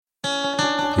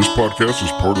This podcast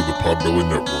is part of the Podbelly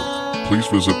Network. Please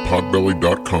visit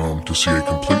podbelly.com to see a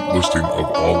complete listing of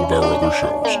all of our other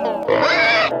shows.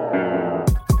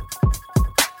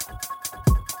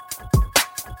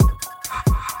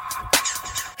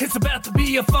 It's about to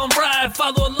be a fun ride.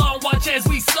 Follow along, watch as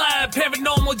we slide.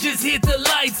 Paranormal just hit the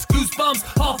lights.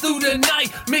 Goosebumps all through the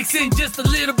night. Mixing just a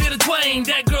little bit of twang.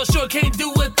 That girl sure can't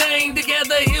do a thing.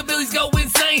 Together, hillbillies go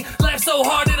insane. Laugh so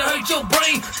hard it'll hurt your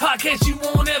brain. Podcast you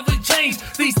won't ever change.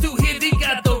 These two here, they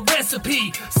got the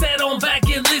recipe. Sit on back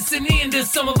and listen in to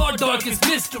some of our darkest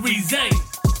mysteries, eh?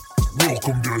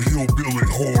 Welcome to Hillbilly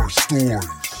Horror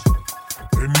Stories.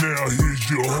 And now here's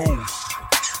your hosts,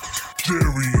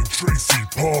 Jerry and Tracy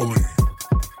Polly,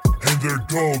 and their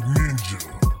dog Ninja.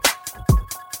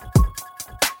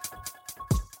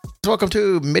 Welcome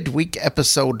to midweek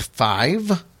episode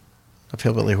 5 of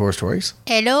Hillbilly Horror Stories.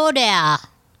 Hello there.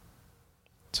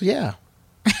 So yeah,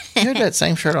 you had that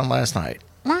same shirt on last night.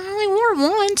 Well, I only wore it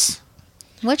once.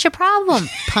 What's your problem,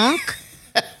 punk?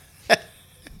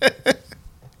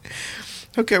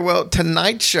 Okay, well,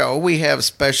 tonight's show we have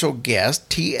special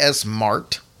guest T.S.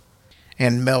 Mart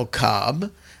and Mel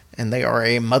Cobb, and they are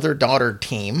a mother-daughter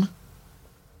team.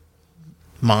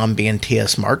 Mom being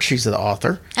T.S. Mart, she's the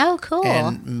author. Oh, cool.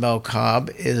 And Mel Cobb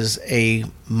is a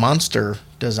monster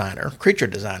designer, creature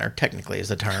designer, technically is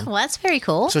the term. Well, that's very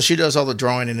cool. So she does all the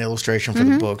drawing and illustration for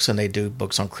the books, and they do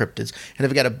books on cryptids. And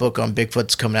they've got a book on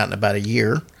Bigfoot's coming out in about a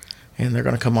year, and they're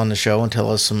going to come on the show and tell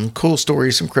us some cool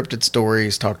stories, some cryptid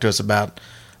stories, talk to us about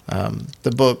the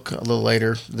book a little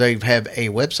later. They have a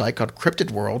website called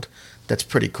Cryptid World that's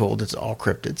pretty cool. That's all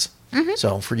cryptids.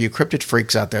 So for you cryptid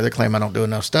freaks out there that claim I don't do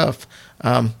enough stuff,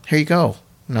 here you go.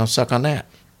 No, suck on that.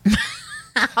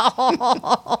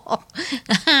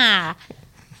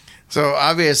 So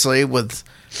obviously with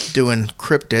doing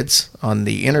cryptids on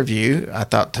the interview, I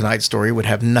thought tonight's story would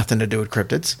have nothing to do with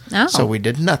cryptids. Oh. So we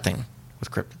did nothing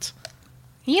with cryptids.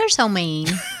 You're so mean.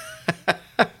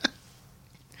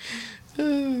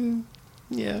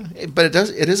 Yeah, but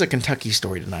it is a Kentucky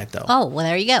story tonight, though. Oh, well,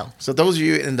 there you go. So those of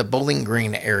you in the Bowling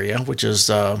Green area, which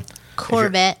is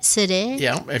Corvette City.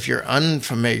 yeah, if you're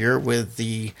unfamiliar with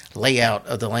the layout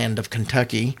of the land of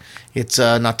Kentucky, it's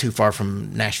not too far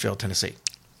from Nashville, Tennessee.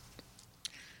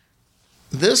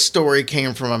 This story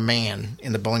came from a man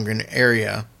in the Bowling Green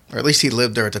area, or at least he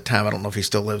lived there at the time. I don't know if he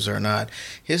still lives there or not.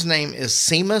 His name is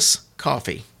Seamus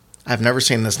Coffee. I've never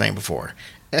seen this name before.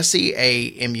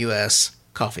 Seamus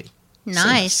Coffee.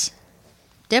 Nice. Seamus.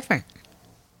 Different.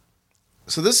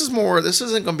 So this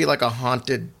isn't going to be like a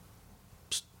haunted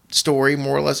story,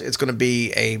 more or less. It's going to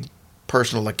be a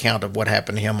personal account of what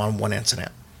happened to him on one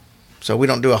incident. So we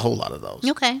don't do a whole lot of those.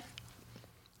 Okay.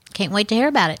 Can't wait to hear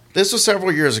about it. This was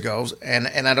several years ago, and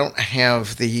I don't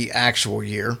have the actual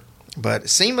year, but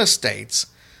Seamus states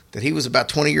that he was about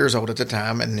 20 years old at the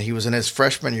time, and he was in his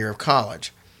freshman year of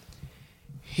college.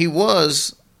 He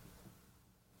was...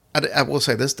 I will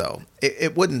say this, though.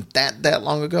 It wasn't that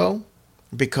long ago,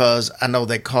 because I know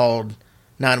they called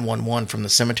 911 from the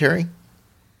cemetery.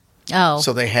 Oh.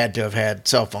 So they had to have had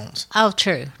cell phones. Oh,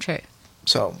 true.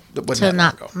 So it wasn't So that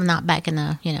long ago. not back in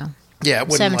the, Yeah, it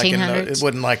wasn't like 1700s. it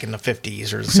wasn't like in the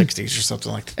 50s or the 60s or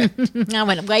something like that. I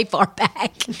went way far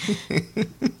back.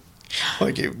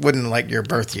 Like it wasn't like your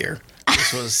birth year.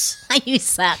 This was... You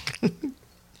suck.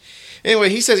 Anyway,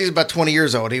 he says he's about 20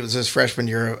 years old. He was his freshman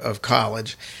year of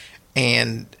college.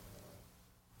 And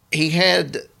he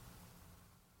had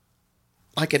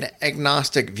like an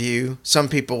agnostic view. Some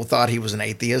people thought he was an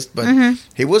atheist, but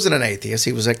he wasn't an atheist.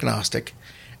 He was agnostic.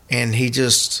 And he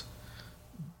just...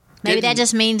 Maybe that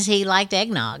just means he liked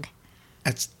eggnog.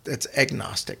 That's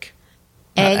agnostic.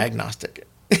 Not agnostic.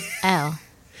 Oh.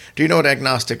 Do you know what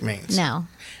agnostic means? No.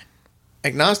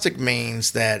 Agnostic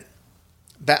means that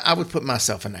I would put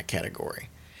myself in that category.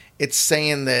 It's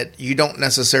saying that you don't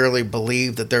necessarily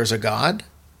believe that there's a God,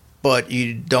 but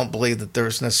you don't believe that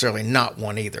there's necessarily not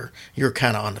one either. You're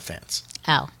kind of on the fence.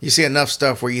 Oh. You see enough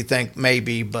stuff where you think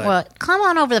maybe, but... Well, come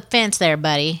on over the fence there,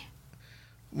 buddy.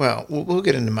 Well, we'll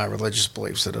get into my religious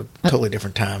beliefs at a totally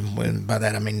different time. When by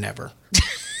that I mean never.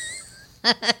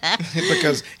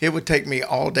 Because it would take me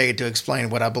all day to explain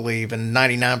what I believe, and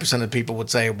 99% of the people would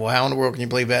say, well, how in the world can you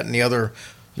believe that? And the other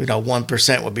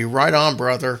 1% would be right on,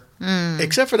 brother.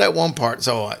 Except for that one part.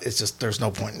 So it's just, there's no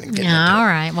point in getting into All it.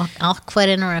 right. Well, I'll quit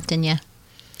interrupting you.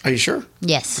 Are you sure?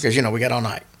 Yes. Because, we got all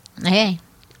night. Hey.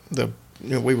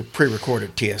 We were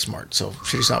pre-recorded T.S. Mart, so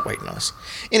she's not waiting on us.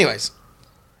 Anyways,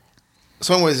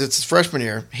 it's his freshman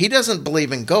year. He doesn't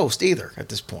believe in ghosts either at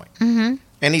this point. Mm-hmm.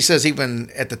 And he says even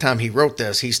at the time he wrote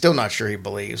this, he's still not sure he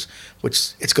believes,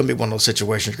 which it's going to be one of those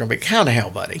situations you're going to be, how the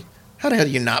hell, buddy? How the hell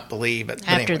do you not believe it? But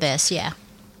After anyways. this, yeah.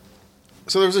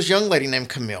 So there was this young lady named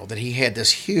Camille that he had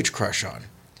this huge crush on.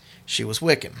 She was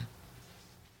Wiccan.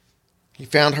 He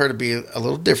found her to be a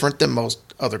little different than most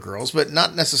other girls, but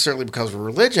not necessarily because of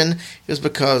religion. It was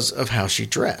because of how she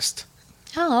dressed.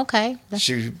 Oh, okay.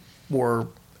 She wore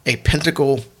a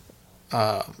pentacle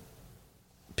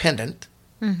pendant.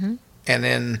 Mm-hmm. And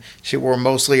then she wore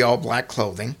mostly all black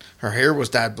clothing. Her hair was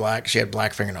dyed black. She had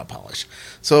black fingernail polish.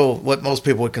 So what most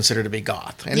people would consider to be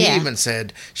goth. And he even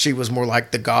said she was more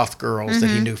like the goth girls that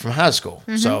he knew from high school.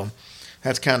 Mm-hmm. So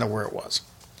that's kind of where it was.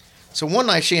 So one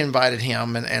night she invited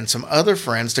him and some other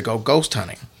friends to go ghost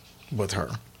hunting with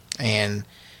her. And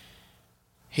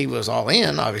he was all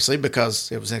in, obviously,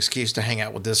 because it was an excuse to hang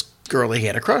out with this girl he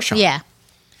had a crush on. Yeah.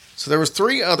 So there was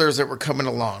 3 others that were coming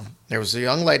along. There was a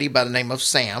young lady by the name of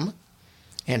Sam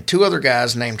and 2 other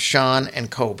guys named Sean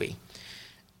and Kobe.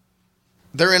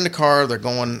 They're in the car. They're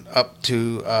going up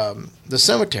to the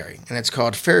cemetery, and it's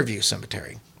called Fairview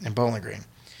Cemetery in Bowling Green.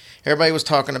 Everybody was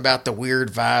talking about the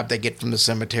weird vibe they get from the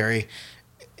cemetery,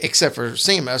 except for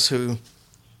Seamus, who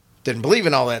didn't believe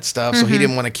in all that stuff, so he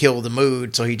didn't want to kill the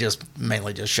mood, so he just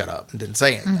mainly just shut up and didn't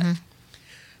say anything. Mm-hmm.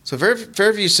 So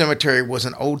Fairview Cemetery was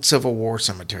an old Civil War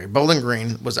cemetery. Bowling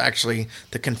Green was actually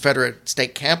the Confederate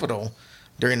state capital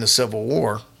during the Civil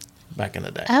War back in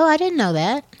the day. Oh, I didn't know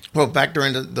that. Well, back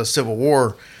during the Civil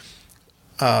War,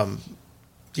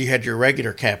 you had your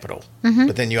regular capital,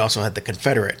 but then you also had the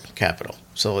Confederate capital.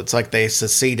 So it's like they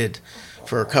seceded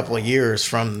for a couple of years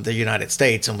from the United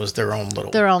States and was their own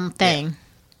thing. Yeah.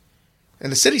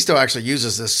 And the city still actually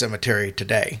uses this cemetery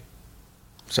today.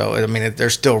 So, I mean,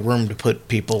 there's still room to put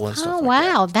people and stuff like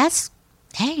that. Oh,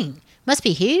 wow. Must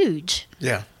be huge.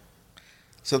 Yeah.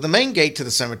 So the main gate to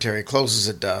the cemetery closes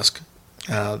at dusk.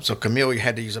 So Camille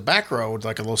had to use a back road,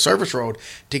 like a little service road,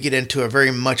 to get into a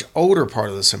very much older part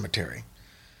of the cemetery.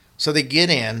 So they get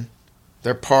in,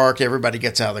 they're parked, everybody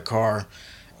gets out of the car,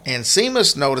 and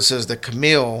Seamus notices that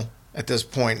Camille, at this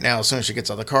point now, as soon as she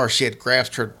gets out of the car, she had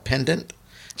grasped her pendant.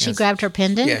 She grabbed her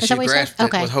pendant? Yeah, she grasped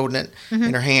it, was holding it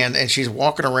in her hand, and she's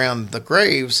walking around the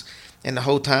graves, and the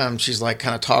whole time she's like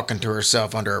kind of talking to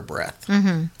herself under her breath.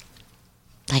 Mm-hmm.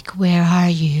 Like, where are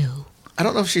you? I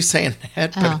don't know if she's saying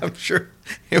that, but I'm sure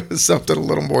it was something a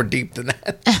little more deep than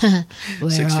that.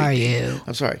 Where are you?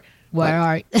 I'm sorry. Where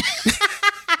are you?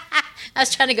 I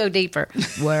was trying to go deeper.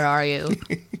 Where are you?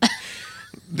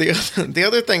 The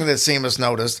other thing that Seamus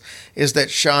noticed is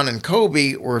that Sean and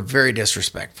Kobe were very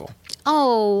disrespectful.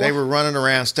 Oh. They were running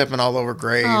around, stepping all over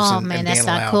graves and being that's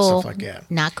not loud cool. and stuff like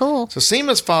that. Not cool. So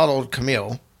Seamus followed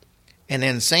Camille, and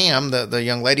then Sam, the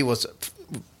young lady, was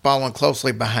following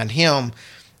closely behind him,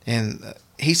 and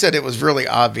he said it was really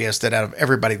obvious that out of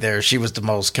everybody there, she was the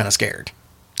most kind of scared.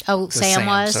 Oh, Sam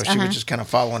was? So she was just kind of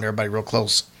following everybody real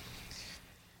close.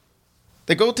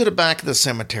 They go to the back of the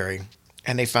cemetery,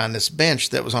 and they find this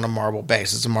bench that was on a marble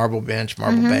base. It's a marble bench,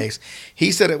 base.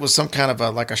 He said it was some kind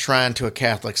of like a shrine to a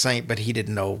Catholic saint, but he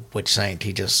didn't know which saint.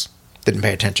 He just didn't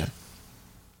pay attention.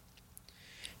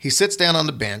 He sits down on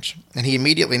the bench, and he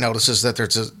immediately notices that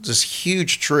there's this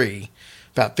huge tree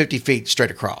about 50 feet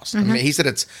straight across. I mean, he said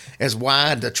it's as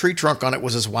wide, the tree trunk on it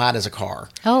was as wide as a car.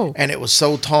 Oh. And it was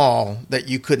so tall that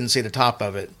you couldn't see the top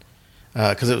of it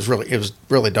because it was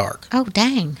really dark. Oh,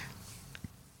 dang.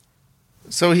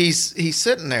 So he's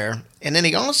sitting there, and then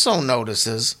he also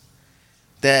notices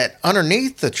that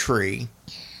underneath the tree,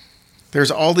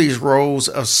 there's all these rows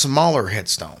of smaller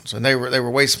headstones, and they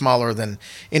were way smaller than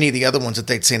any of the other ones that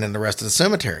they'd seen in the rest of the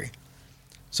cemetery.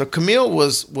 So Camille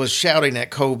was shouting at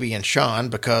Kobe and Sean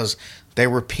because they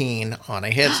were peeing on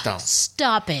a headstone.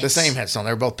 Stop it. The same headstone.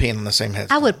 They were both peeing on the same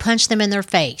headstone. I would punch them in their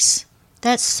face.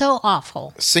 That's so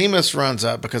awful. Seamus runs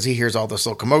up because he hears all this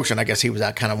little commotion. I guess he was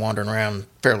out kind of wandering around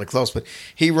fairly close, but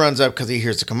he runs up because he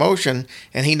hears the commotion,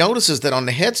 and he notices that on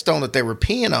the headstone that they were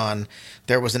peeing on,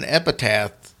 there was an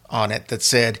epitaph on it that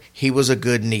said, "He was a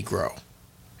good Negro."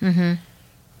 Mm-hmm.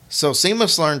 So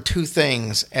Seamus learned 2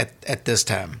 things at this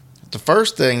time. The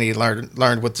first thing he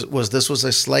learned was this was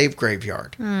a slave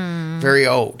graveyard, very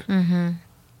old. Mm-hmm.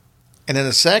 And then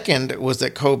the second was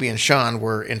that Kobe and Sean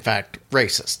were, in fact,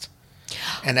 racist.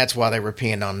 And that's why they were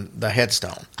peeing on the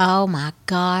headstone. Oh, my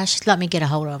gosh. Let me get a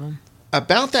hold of them.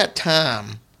 About that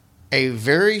time, a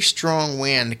very strong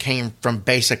wind came from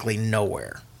basically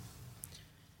nowhere.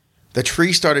 The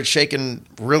tree started shaking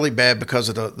really bad because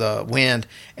of the wind,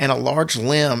 and a large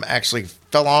limb actually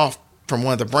fell off from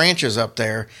one of the branches up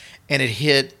there, and it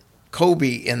hit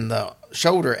Kobe in the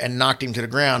shoulder and knocked him to the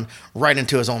ground right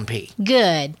into his own pee.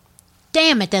 Good.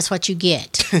 Damn it, that's what you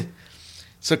get.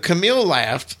 So Camille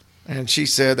laughed. And she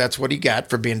said that's what he got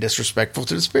for being disrespectful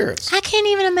to the spirits. I can't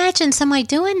even imagine somebody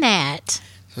doing that.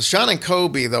 So Sean and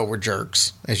Kobe, though, were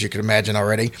jerks, as you can imagine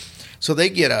already. So they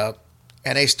get up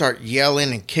and they start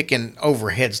yelling and kicking over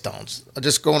headstones.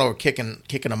 Just going over, kicking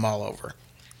them all over.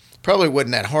 Probably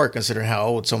wasn't that hard considering how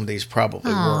old some of these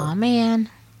probably were. Oh, man.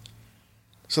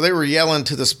 So they were yelling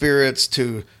to the spirits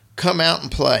to come out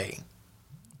and play.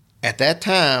 At that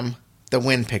time, the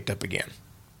wind picked up again.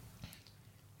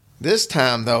 This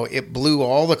time, though, it blew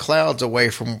all the clouds away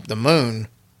from the moon,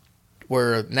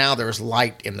 where now there's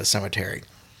light in the cemetery.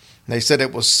 They said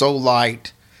it was so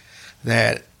light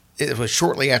that it was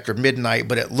shortly after midnight,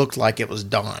 but it looked like it was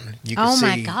dawn. You could see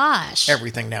my gosh.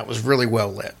 everything now. It was really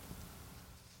well lit.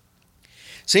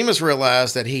 Seamus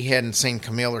realized that he hadn't seen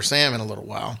Camille or Sam in a little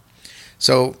while.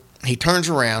 So he turns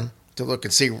around to look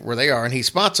and see where they are, and he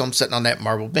spots them sitting on that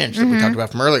marble bench that we talked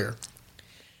about from earlier.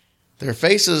 Their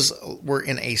faces were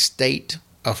in a state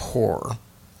of horror.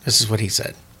 This is what he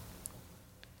said.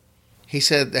 He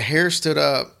said the hair stood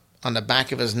up on the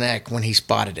back of his neck when he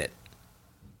spotted it.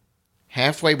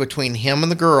 Halfway between him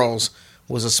and the girls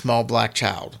was a small black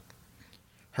child.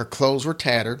 Her clothes were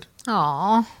tattered.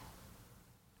 Aw.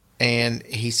 And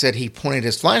he said he pointed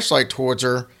his flashlight towards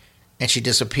her, and she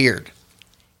disappeared.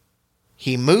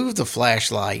 He moved the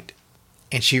flashlight,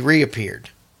 and she reappeared.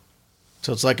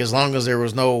 So it's like as long as there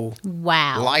was no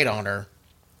light on her,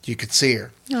 you could see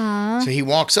her. Aww. So he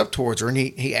walks up towards her, and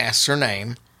he asks her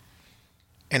name.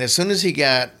 And as soon as he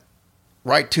got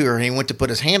right to her, and he went to put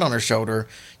his hand on her shoulder,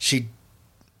 she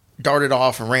darted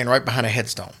off and ran right behind a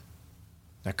headstone.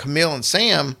 Now, Camille and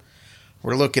Sam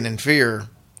were looking in fear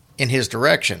in his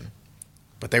direction,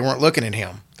 but they weren't looking at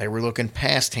him. They were looking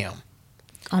past him.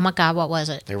 Oh, my God, what was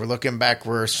it? They were looking back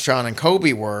where Sean and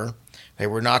Kobe were. They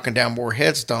were knocking down more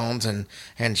headstones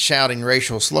and shouting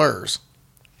racial slurs.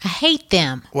 I hate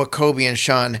them. What Kobe and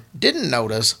Sean didn't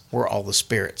notice were all the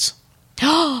spirits.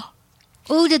 Ooh,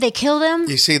 did they kill them?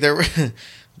 You see, there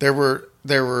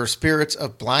were spirits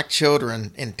of black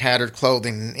children in tattered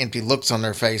clothing and empty looks on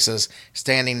their faces,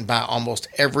 standing by almost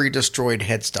every destroyed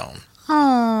headstone.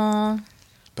 Aww.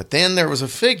 But then there was a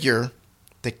figure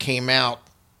that came out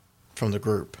from the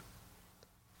group.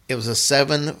 It was a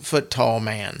 7-foot-tall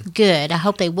man. Good. I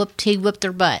hope he whipped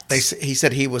their butts. He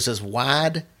said he was as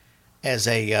wide as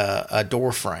a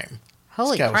door frame.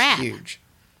 Holy this guy crap. was huge.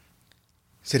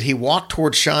 He said he walked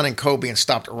towards Sean and Kobe and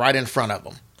stopped right in front of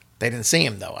them. They didn't see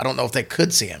him, though. I don't know if they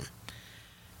could see him.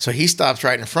 So he stops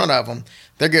right in front of them.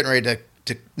 They're getting ready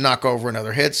to knock over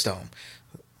another headstone.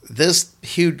 This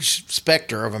huge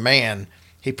specter of a man,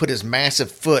 he put his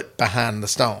massive foot behind the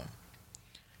stone.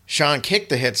 Sean kicked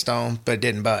the headstone, but it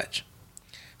didn't budge.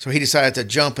 So he decided to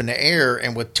jump in the air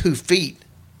and with 2 feet,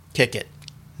 kick it.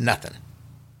 Nothing.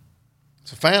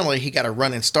 So finally, he got a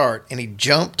running start, and he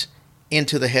jumped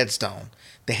into the headstone.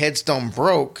 The headstone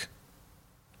broke,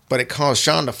 but it caused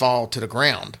Sean to fall to the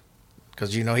ground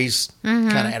because, he's kind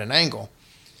of at an angle.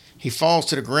 He falls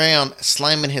to the ground,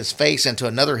 slamming his face into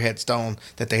another headstone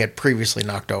that they had previously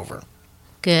knocked over.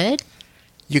 Good.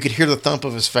 You could hear the thump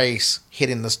of his face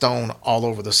hitting the stone all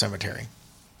over the cemetery.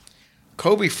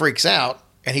 Kobe freaks out,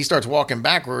 and he starts walking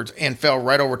backwards and fell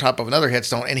right over top of another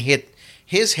headstone and hit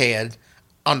his head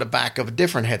on the back of a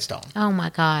different headstone. Oh, my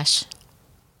gosh.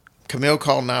 Camille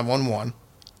called 911.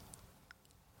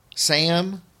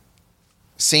 Sam,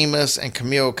 Seamus, and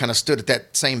Camille kind of stood at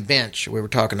that same bench we were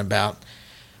talking about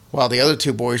while the other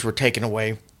 2 boys were taken away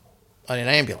in an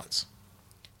ambulance.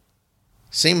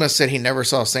 Seamus said he never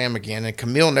saw Sam again, and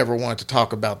Camille never wanted to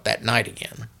talk about that night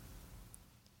again.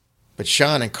 But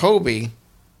Sean and Kobe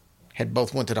had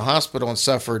both went to the hospital and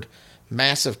suffered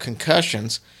massive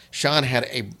concussions. Sean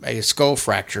had a skull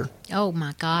fracture. Oh,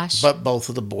 my gosh. But both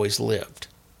of the boys lived.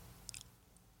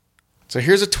 So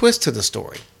here's a twist to the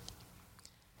story.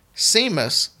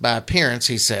 Seamus, by appearance,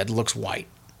 he said, looks white.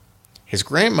 His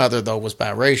grandmother, though, was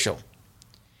biracial.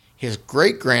 His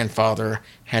great-grandfather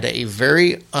had a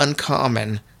very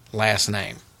uncommon last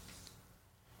name.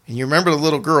 And you remember the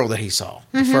little girl that he saw,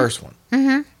 the first one?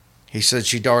 Mm-hmm. He said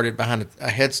she darted behind a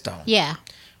headstone. Yeah.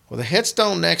 Well, the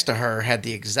headstone next to her had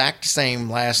the exact same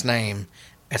last name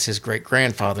as his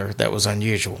great-grandfather. That was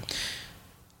unusual.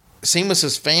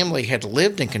 Seamus's family had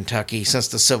lived in Kentucky since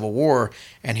the Civil War,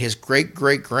 and his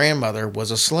great-great-grandmother was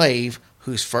a slave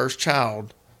whose first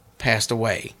child passed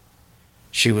away.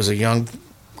 She was a young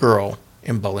girl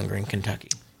in Bowling Green, Kentucky.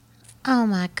 Oh,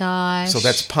 my gosh. So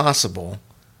that's possible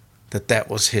that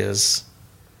was his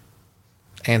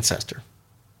ancestor.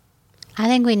 I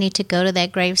think we need to go to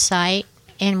that grave site,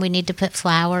 and we need to put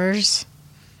flowers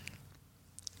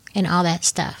and all that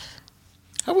stuff.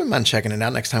 I wouldn't mind checking it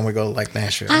out next time we go to Lake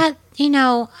Nashville.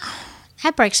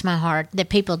 That breaks my heart that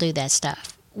people do that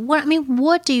stuff.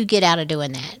 What do you get out of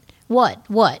doing that?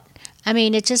 What? I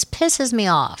mean, it just pisses me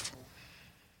off.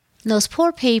 And those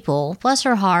poor people, bless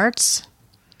their hearts.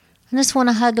 I just want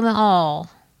to hug them all.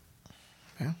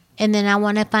 Yeah. And then I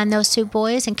want to find those two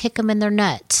boys and kick them in their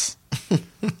nuts.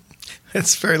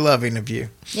 It's very loving of you.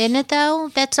 Isn't it, though?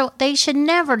 They should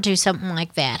never do something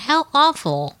like that. How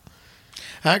awful.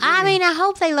 I agree. I mean, I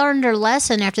hope they learned their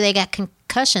lesson after they got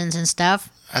concussions and stuff.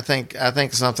 I think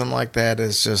something like that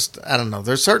is just, I don't know.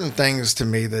 There's certain things to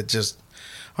me that just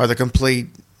are the complete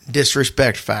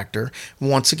disrespect factor.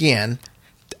 Once again,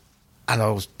 I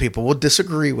know people will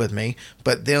disagree with me,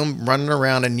 but them running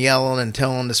around and yelling and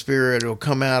telling the spirit will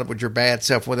come out with your bad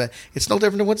self with it, it's no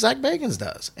different than what Zach Bagans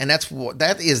does. And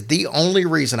that is the only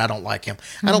reason I don't like him.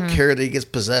 Mm-hmm. I don't care that he gets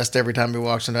possessed every time he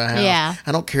walks into a house. Yeah.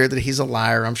 I don't care that he's a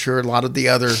liar. I'm sure a lot of the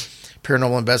other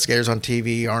paranormal investigators on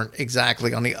TV aren't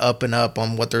exactly on the up and up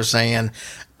on what they're saying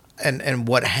and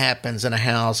what happens in a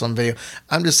house on video.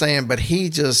 I'm just saying, but he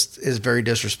just is very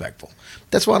disrespectful.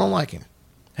 That's why I don't like him.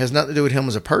 Has nothing to do with him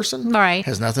as a person. Right.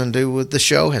 Has nothing to do with the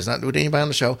show. Has nothing to do with anybody on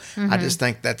the show. Mm-hmm. I just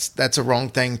think that's a wrong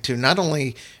thing to not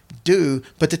only do,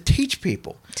 but to teach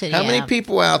people. How many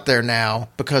people out there now,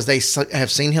 because they have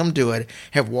seen him do it,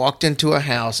 have walked into a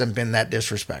house and been that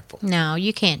disrespectful? No,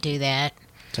 you can't do that.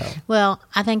 So. Well,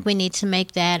 I think we need to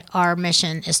make that our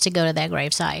mission is to go to that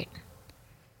gravesite.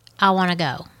 I want to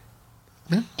go.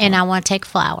 Yeah. And I want to take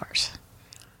flowers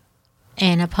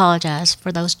and apologize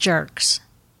for those jerks.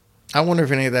 I wonder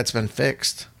if any of that's been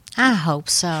fixed. I hope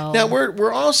so. Now,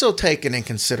 we're also taking in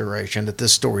consideration that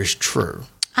this story is true.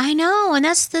 I know, and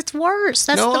that's worse.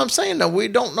 I'm saying, no, we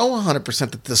don't know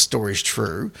 100% that this story is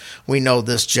true. We know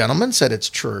this gentleman said it's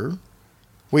true.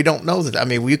 We don't know that. I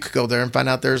mean, we could go there and find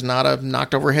out there's not a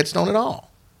knocked over headstone at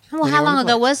all. Well, how long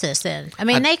ago was this then? I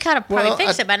mean, they could have probably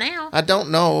fixed it by now. I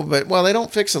don't know, but, they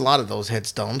don't fix a lot of those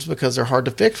headstones because they're hard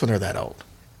to fix when they're that old.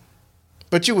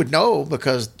 But you would know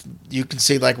because you can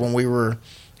see, like when we were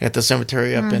at the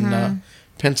cemetery up in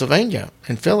Pennsylvania,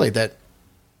 in Philly, that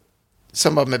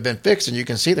some of them have been fixed and you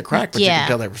can see the crack, but you can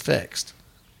tell they were fixed.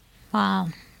 Wow.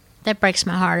 That breaks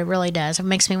my heart. It really does. It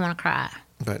makes me want to cry.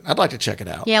 But I'd like to check it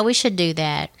out. Yeah, we should do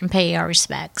that and pay our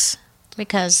respects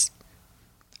because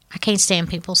I can't stand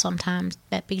people sometimes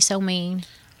that be so mean.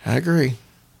 I agree.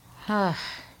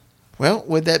 Well,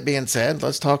 with that being said,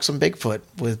 let's talk some Bigfoot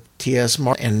with T.S.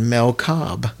 Martin and Mel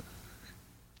Cobb.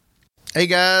 Hey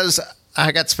guys,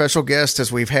 I got special guests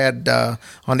as we've had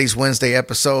on these Wednesday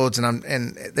episodes,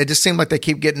 and they just seem like they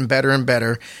keep getting better and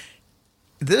better.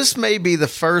 This may be the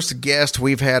first guest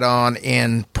we've had on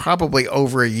in probably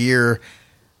over a year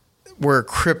where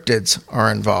cryptids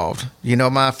are involved. You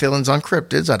know my feelings on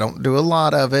cryptids. I don't do a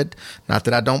lot of it. Not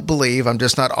that I don't believe. I'm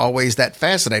just not always that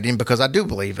fascinating because I do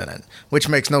believe in it, which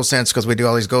makes no sense because we do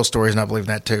all these ghost stories and I believe in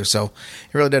that too. So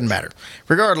it really doesn't matter.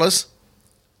 Regardless,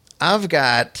 I've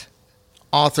got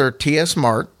author T.S.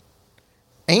 Martin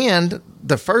and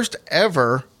the first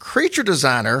ever creature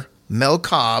designer, Mel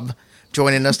Cobb,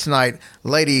 joining us tonight.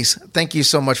 Ladies, thank you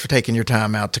so much for taking your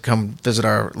time out to come visit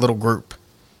our little group.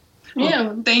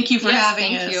 Yeah, thank you for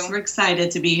having us. We're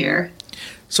excited to be here.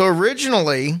 So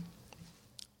originally,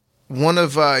 one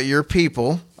of your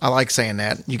people, I like saying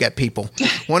that, you got people.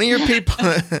 One of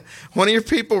your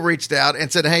people reached out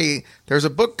and said, "Hey, there's a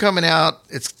book coming out.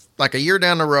 It's like a year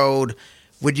down the road.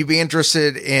 Would you be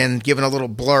interested in giving a little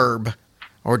blurb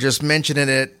or just mentioning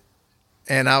it?"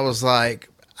 And I was like,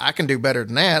 I can do better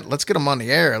than that. Let's get them on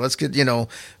the air. Let's get,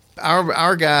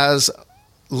 our guys,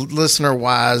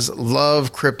 listener-wise,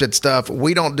 love cryptid stuff.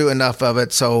 We don't do enough of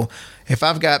it. So if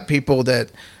I've got people that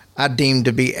I deem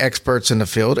to be experts in the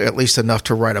field, at least enough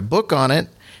to write a book on it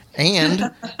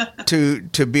and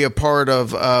to be a part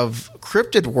of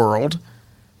cryptid world,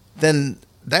 then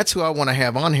that's who I want to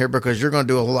have on here because you're going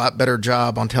to do a lot better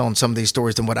job on telling some of these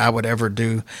stories than what I would ever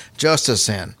do justice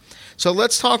in. So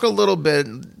let's talk a little bit.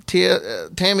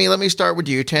 Tammy, let me start with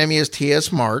you. Tammy is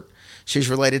T.S. Martin. She's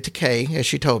related to Kay, as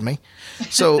she told me.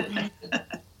 So,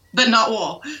 but not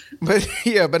Wall.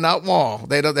 But not Wall.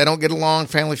 They don't get along.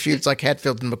 Family feuds like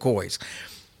Hatfield and McCoys.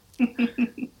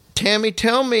 Tammy,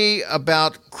 tell me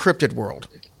about Cryptid World.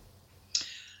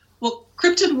 Well,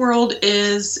 Cryptid World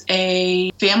is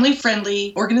a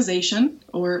family-friendly organization,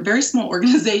 or very small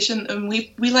organization, and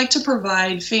we like to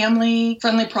provide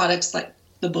family-friendly products like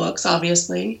the books,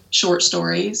 obviously, short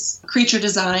stories, creature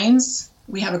designs.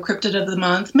 We have a Cryptid of the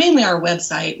Month, mainly our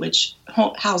website, which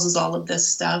houses all of this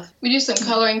stuff. We do some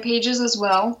coloring pages as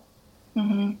well.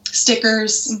 Mm-hmm.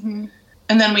 Stickers. Mm-hmm.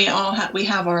 And then we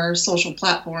have our social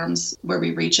platforms where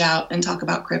we reach out and talk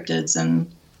about cryptids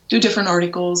and do different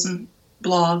articles and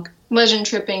blog. Legend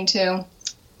tripping, too.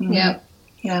 Mm-hmm. Yeah.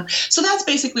 Yeah. So that's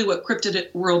basically what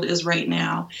Cryptid World is right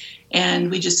now.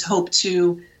 And we just hope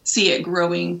to see it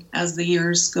growing as the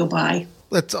years go by.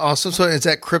 That's awesome. So is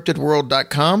that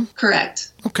cryptidworld.com?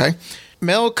 Correct. Okay.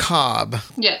 Mel Cobb.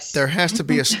 Yes. There has to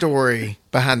be a story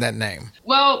behind that name.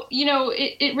 Well,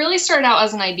 it really started out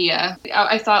as an idea.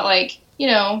 I thought,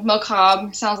 Mel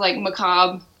Cobb sounds like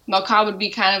macabre. Mel Cobb would be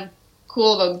kind of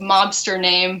cool of a mobster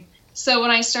name. So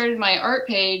when I started my art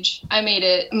page, I made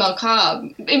it macabre.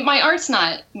 My art's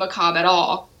not macabre at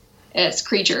all. It's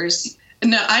creatures.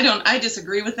 No, I don't. I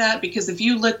disagree with that, because if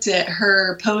you looked at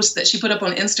her post that she put up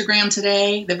on Instagram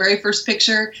today, the very first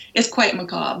picture, it's quite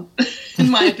macabre, in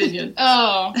my opinion.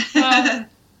 Oh, well,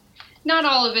 not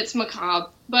all of it's macabre.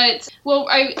 But,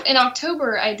 in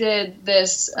October, I did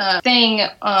this thing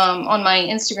on my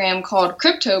Instagram called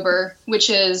Cryptober,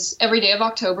 which is every day of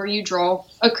October you draw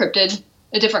a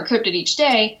different cryptid each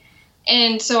day.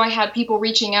 And so I had people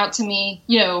reaching out to me,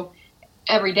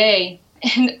 every day.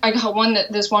 And I got one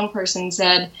that this one person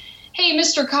said, "Hey,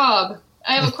 Mr. Cobb,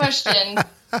 I have a question."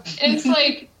 And it's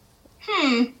like,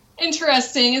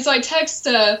 interesting. And so I text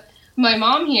my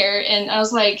mom here, and I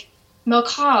was like, "Mel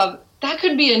Cobb, that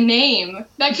could be a name.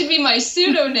 That could be my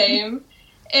pseudonym."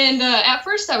 And at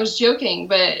first I was joking,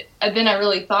 but then I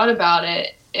really thought about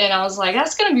it, and I was like,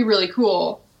 that's going to be really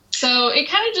cool. So it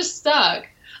kind of just stuck.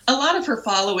 A lot of her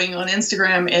following on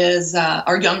Instagram is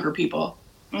our younger people.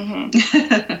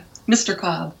 Mm-hmm. Mr.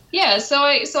 Cobb. Yeah, so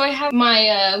I have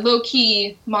my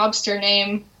low-key mobster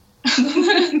name.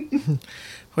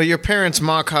 Well, your parents,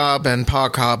 Ma Cobb and Pa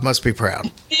Cobb, must be proud.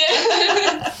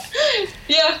 Yeah.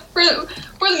 Yeah, for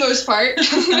the most part.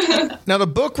 Now, the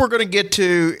book we're going to get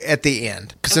to at the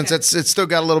end, since it's still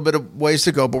got a little bit of ways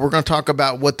to go, but we're going to talk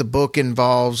about what the book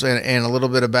involves and a little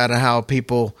bit about how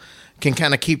people can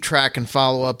kind of keep track and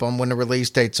follow up on when the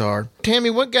release dates are. Tammy,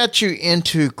 what got you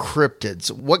into cryptids?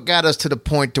 What got us to the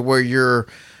point to where you're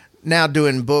now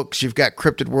doing books? You've got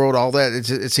Cryptid World, all that.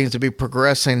 It seems to be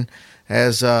progressing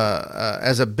as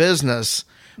a business.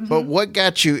 Mm-hmm. But what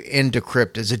got you into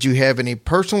cryptids? Did you have any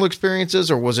personal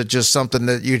experiences, or was it just something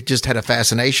that you just had a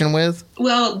fascination with?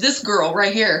 Well, this girl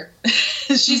right here,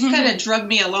 she's kind of drugged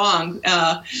me along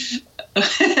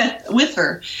with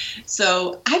her.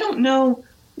 So I don't know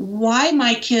why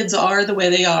my kids are the way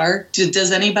they are.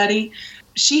 Does anybody?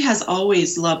 She has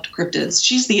always loved cryptids.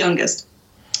 She's the youngest,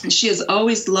 and she has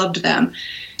always loved them.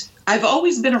 I've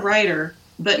always been a writer,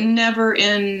 but never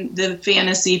in the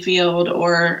fantasy field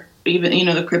or even,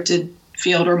 the cryptid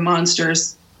field or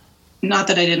monsters. Not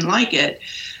that I didn't like it,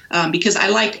 because I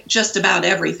like just about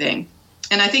everything.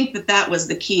 And I think that was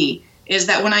the key, is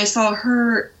that when I saw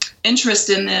her interest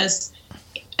in this,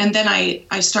 and then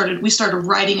we started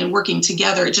writing and working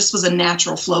together, it just was a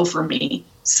natural flow for me.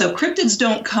 So cryptids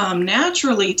don't come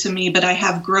naturally to me, but I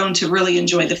have grown to really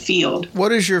enjoy the field.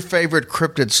 What is your favorite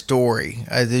cryptid story?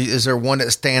 Is there one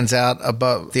that stands out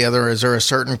above the other? Is there a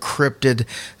certain cryptid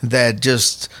that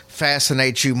just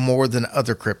fascinates you more than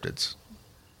other cryptids?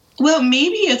 Well,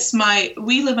 maybe it's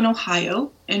we live in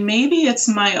Ohio, and maybe it's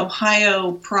my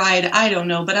Ohio pride. I don't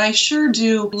know, but I sure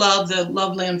do love the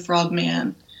Loveland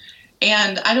Frogman.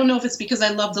 And I don't know if it's because I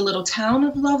love the little town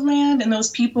of Loveland and those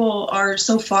people are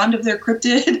so fond of their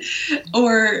cryptid,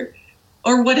 or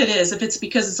what it is. If it's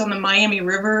because it's on the Miami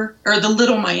River, or the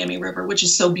Little Miami River, which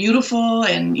is so beautiful.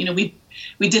 And,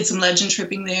 we did some legend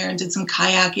tripping there and did some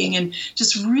kayaking and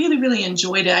just really, really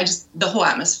enjoyed it. The whole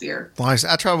atmosphere. Well,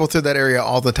 I travel through that area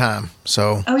all the time.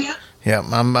 So. Oh, yeah? Yeah,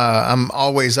 I'm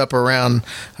always up around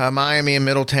Miami and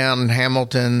Middletown and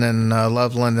Hamilton and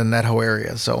Loveland and that whole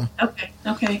area. So.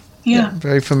 Okay. Yeah,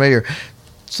 very familiar.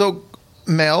 So,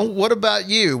 Mel, what about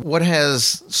you? What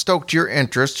has stoked your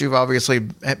interest? You've obviously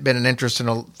been an interest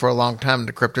for a long time in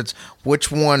the cryptids.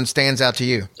 Which one stands out to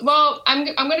you? Well, I'm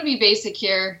going to be basic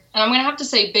here, and I'm going to have to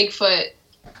say Bigfoot,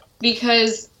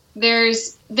 because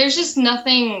there's just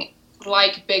nothing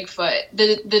like Bigfoot.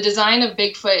 The design of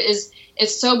Bigfoot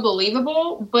is so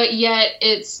believable, but yet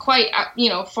it's quite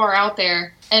far out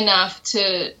there enough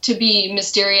to be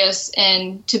mysterious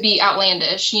and to be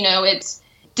outlandish. It's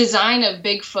design of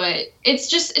Bigfoot.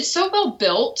 It's so well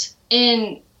built,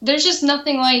 and there's just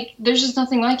nothing like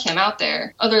him out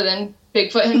there other than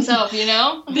Bigfoot himself.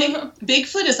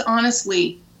 Bigfoot is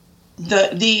honestly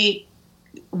the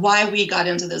why we got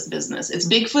into this business. It's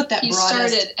Bigfoot that brought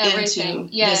us into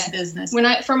this business.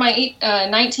 For my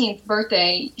 19th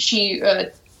birthday,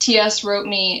 TS wrote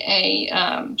me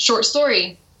a short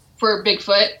story for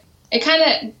Bigfoot. It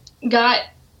kind of got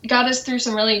us through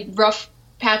some really rough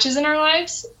patches in our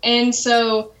lives. And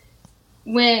so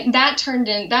when that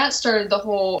started the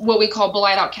whole, what we call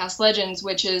Belite Outcast Legends,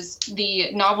 which is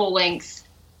the novel length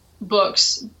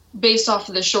books based off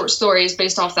of the short stories,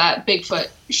 based off that Bigfoot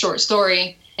short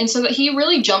story. And so that he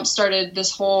really jump-started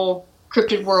this whole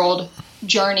cryptid world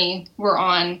journey we're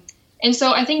on. And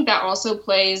so I think that also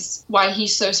plays why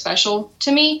he's so special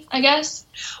to me, I guess.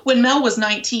 When Mel was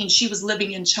 19, she was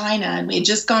living in China, and we had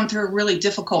just gone through a really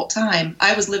difficult time.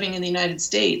 I was living in the United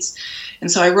States.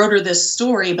 And so I wrote her this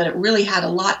story, but it really had a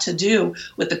lot to do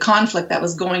with the conflict that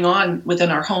was going on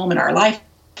within our home and our life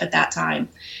at that time.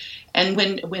 And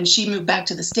when she moved back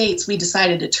to the States, we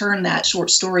decided to turn that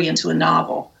short story into a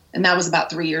novel. And that was about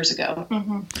 3 years ago.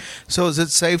 Mm-hmm. So is it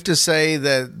safe to say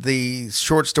that the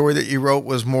short story that you wrote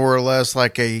was more or less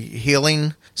like a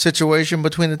healing situation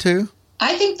between the two?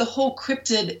 I think the whole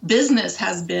cryptid business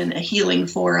has been a healing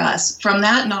for us. From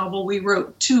that novel, we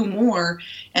wrote 2 more,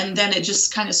 and then it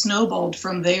just kind of snowballed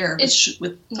from there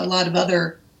with a lot of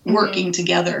other working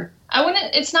together.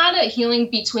 It's not a healing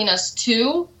between us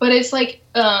two, but it's like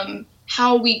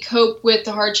how we cope with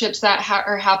the hardships that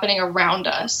are happening around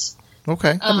us.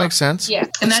 Okay, that makes sense. Yeah.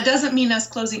 And that doesn't mean us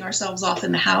closing ourselves off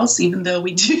in the house, even though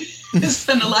we do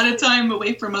spend a lot of time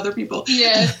away from other people.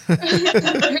 Yeah. Who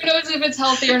knows if it's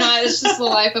healthy or not? It's just the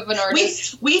life of an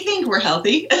artist. We think we're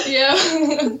healthy. Yeah.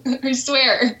 We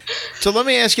swear. So let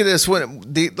me ask you this.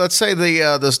 Let's say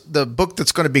the book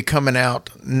that's going to be coming out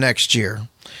next year,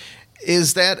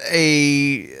 is that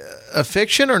a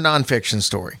fiction or nonfiction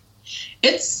story?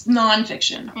 It's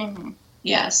nonfiction. Mm-hmm.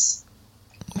 Yes.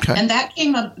 Okay. And that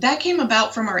came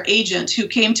about from our agent, who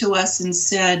came to us and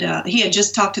said he had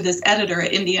just talked to this editor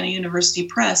at Indiana University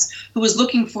Press who was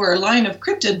looking for a line of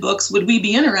cryptid books. Would we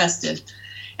be interested?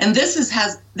 And this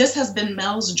has been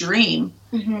Mel's dream,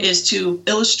 is to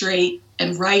illustrate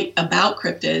and write about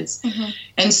cryptids. Mm-hmm.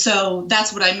 And so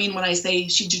that's what I mean when I say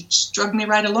she just drug me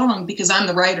right along, because I'm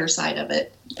the writer side of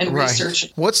it and research.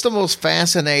 What's the most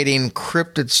fascinating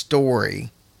cryptid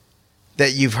story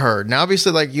that you've heard? Now,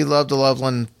 obviously, like, you love the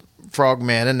Loveland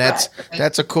Frogmen, and that's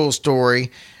a cool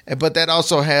story, but that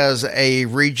also has a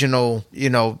regional,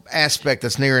 aspect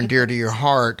that's near and dear to your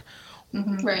heart.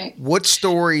 Mm-hmm. Right. What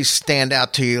stories stand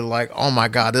out to you like, oh my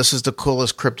God, this is the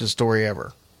coolest cryptid story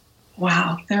ever?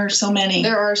 Wow, there are so many.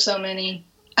 There are so many.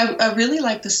 I really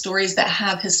like the stories that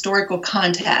have historical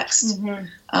context.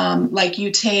 Mm-hmm. Like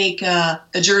you take the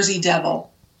Jersey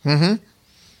Devil. Mm-hmm.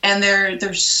 And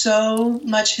there's so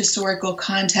much historical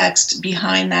context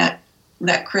behind that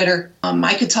critter.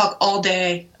 I could talk all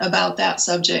day about that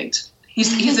subject.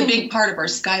 He's a big part of our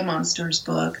Sky Monsters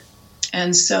book.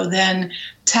 And so then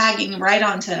tagging right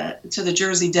onto the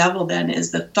Jersey Devil then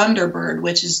is the Thunderbird,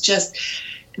 which is just,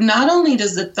 not only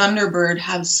does the Thunderbird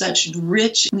have such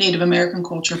rich Native American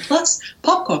culture plus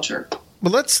pop culture.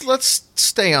 Well, let's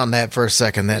stay on that for a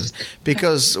second then,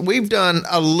 because we've done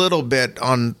a little bit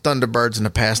on Thunderbirds in the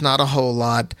past, not a whole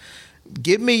lot.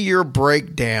 Give me your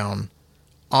breakdown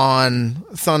on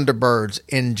Thunderbirds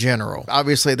in general.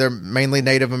 Obviously, they're mainly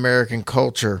Native American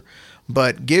culture,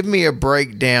 but give me a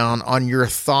breakdown on your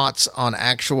thoughts on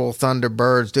actual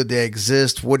Thunderbirds. Do they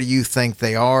exist? What do you think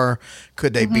they are?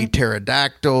 Could they be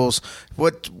pterodactyls?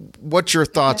 What's your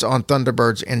thoughts on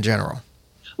Thunderbirds in general?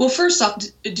 Well, first off,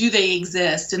 do they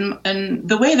exist? And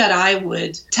the way that I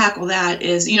would tackle that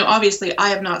is, obviously I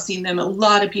have not seen them. A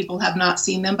lot of people have not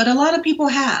seen them, but a lot of people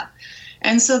have.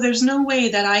 And so there's no way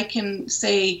that I can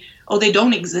say, oh, they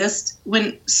don't exist,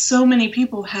 when so many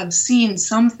people have seen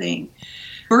something.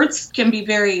 Birds can be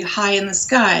very high in the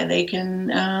sky. They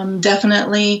can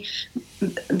definitely,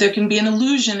 there can be an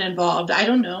illusion involved. I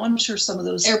don't know. I'm sure some of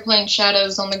those... Airplane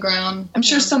shadows on the ground. I'm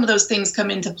sure some of those things come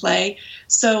into play.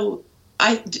 So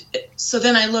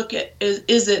then I look at,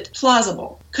 is it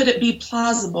plausible? Could it be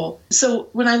plausible? So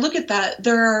when I look at that,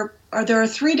 there are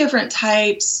 3 different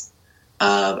types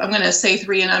of, I'm going to say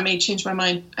 3 and I may change my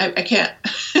mind. I can't.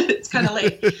 It's kind of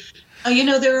late.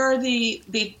 There are the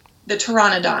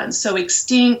pteranodons, so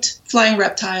extinct flying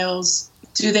reptiles.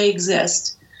 Do they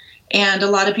exist? And a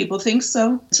lot of people think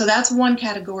so. So that's one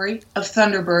category of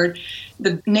Thunderbird.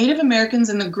 The Native Americans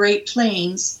in the Great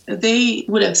Plains, they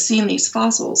would have seen these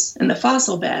fossils in the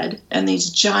fossil bed and these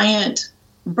giant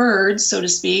birds, so to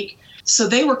speak. So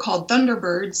they were called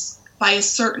Thunderbirds by a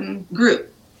certain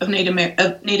group of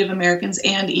Native Americans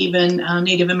and even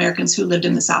Native Americans who lived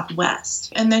in the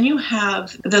Southwest. And then you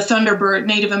have the Thunderbird,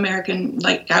 Native American,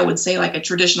 like I would say like a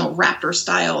traditional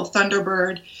raptor-style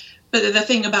Thunderbird. But the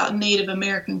thing about Native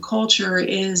American culture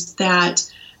is that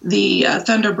the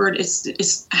Thunderbird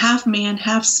is half man,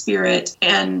 half spirit,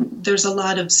 and there's a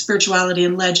lot of spirituality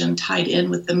and legend tied in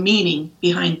with the meaning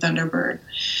behind Thunderbird.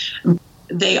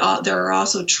 There are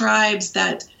also tribes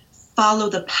that follow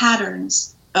the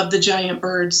patterns of the giant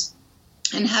birds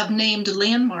and have named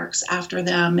landmarks after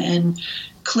them and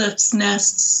cliffs,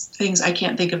 nests, things. I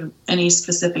can't think of any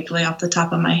specifically off the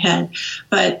top of my head,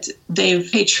 but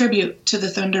they've paid tribute to the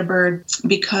Thunderbird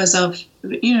because of,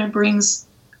 brings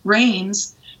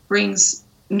rains, brings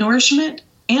nourishment,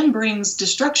 and brings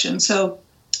destruction. So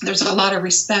there's a lot of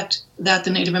respect that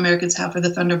the Native Americans have for the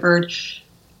Thunderbird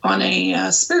on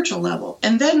a spiritual level.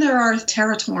 And then there are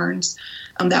Teratorns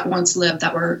that once lived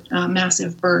that were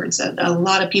massive birds. A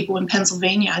lot of people in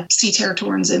Pennsylvania see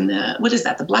Teratorns in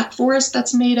the Black Forest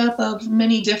that's made up of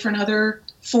many different other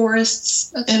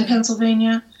forests in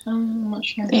Pennsylvania. I'm not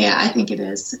sure. Yeah, I think it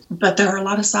is. But there are a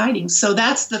lot of sightings. So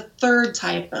that's the third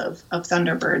type of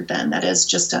Thunderbird then. That is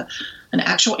just an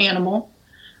actual animal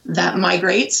that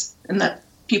migrates and that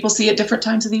people see at different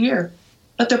times of the year.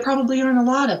 But there probably aren't a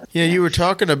lot of them. Yeah, you were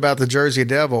talking about the Jersey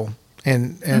Devil,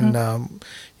 and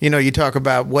you talk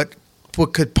about what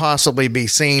could possibly be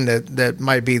seen that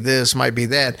might be this, might be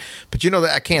that. But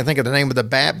that I can't think of the name of the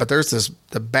bat, but there's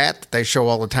the bat that they show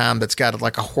all the time that's got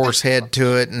like a horse head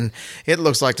to it, and it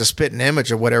looks like the spitting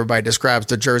image of what everybody describes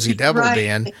the Jersey Devil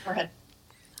being.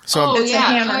 So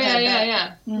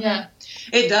yeah.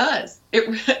 It does.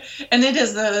 And it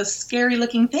is a scary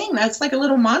looking thing. That's like a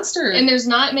little monster. And there's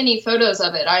not many photos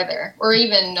of it either, or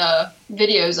even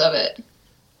videos of it.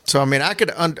 So I mean, I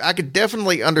could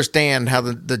definitely understand how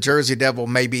the Jersey Devil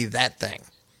may be that thing.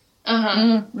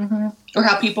 Or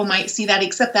how people might see that,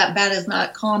 except that bat is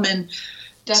not common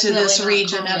to this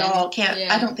region at all.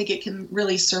 I don't think it can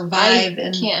really survive.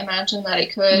 I can't imagine that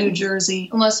it could. New Jersey,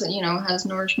 unless it has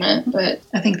nourishment. But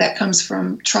I think that comes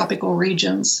from tropical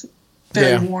regions.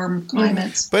 Very warm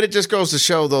climates. But it just goes to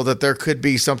show, though, that there could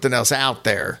be something else out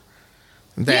there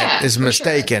that is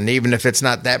mistaken, even if it's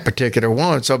not that particular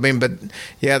one. So, I mean, but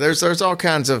yeah, there's all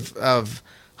kinds of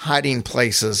hiding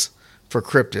places for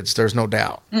cryptids. There's no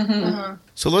doubt.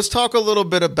 So let's talk a little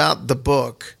bit about the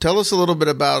book. Tell us a little bit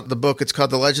about the book. It's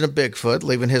called The Legend of Bigfoot,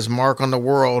 Leaving His Mark on the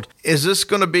World. Is this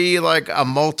going to be like a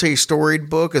multi-storied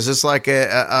book? Is this like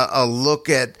a look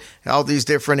at all these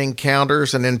different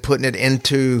encounters and then putting it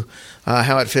into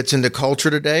how it fits into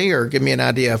culture today? Or give me an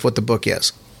idea of what the book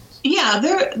is. Yeah,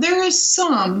 there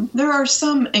are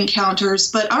some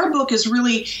encounters, but our book is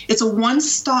really, it's a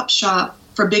one-stop shop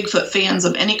for Bigfoot fans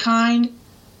of any kind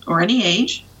or any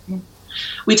age.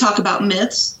 We talk about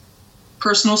myths,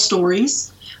 personal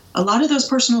stories. A lot of those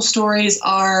personal stories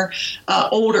are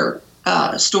older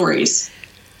stories,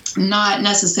 not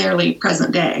necessarily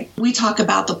present day. We talk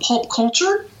about the pulp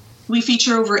culture. We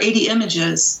feature over 80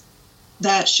 images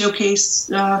that showcase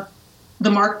the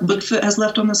mark Bigfoot has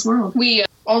left on this world. We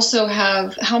also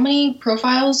have how many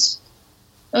profiles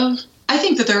of? I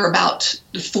think that there are about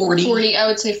 40. 40, I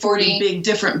would say 40.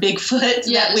 Different Bigfoot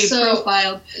that we've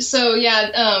profiled. So,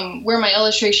 where my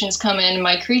illustrations come in,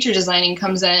 my creature designing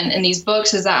comes in these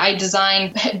books is that I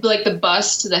design like the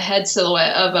bust, the head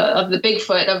silhouette of the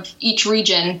Bigfoot of each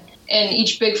region and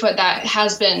each Bigfoot that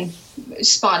has been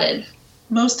spotted.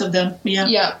 Most of them, yeah.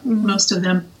 Yeah. Most of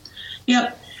them.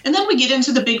 Yep. And then we get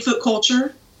into the Bigfoot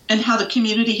culture and how the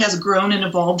community has grown and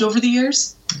evolved over the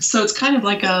years. So it's kind of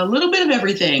like a little bit of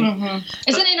everything.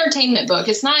 It's an entertainment book.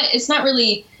 It's not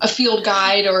really a field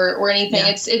guide or anything.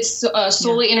 Yeah. It's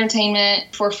solely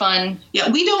entertainment for fun. Yeah,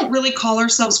 we don't really call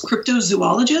ourselves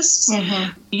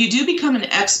cryptozoologists. You do become an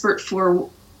expert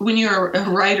when you're a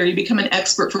writer, you become an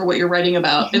expert for what you're writing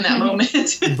about in that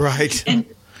moment. Right. And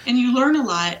you learn a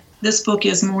lot. This book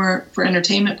is more for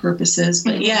entertainment purposes.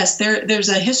 But yes, there's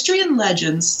a history and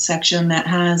legends section that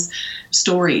has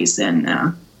stories, and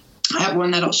I have one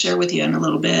that I'll share with you in a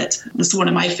little bit. This is one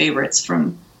of my favorites,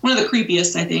 from one of the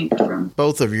creepiest, I think. From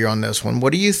both of you on this one.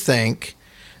 What do you think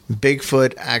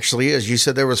Bigfoot actually is? You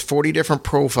said there was 40 different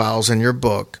profiles in your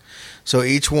book, so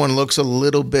each one looks a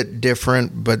little bit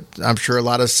different, but I'm sure a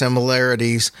lot of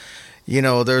similarities.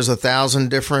 There's 1,000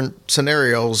 different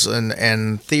scenarios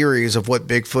and theories of what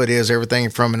Bigfoot is, everything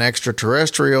from an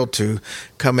extraterrestrial to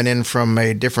coming in from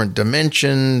a different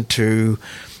dimension to,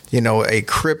 a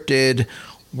cryptid.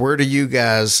 Where do you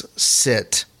guys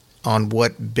sit on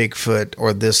what Bigfoot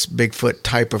or this Bigfoot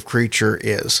type of creature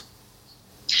is?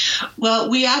 Well,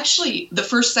 the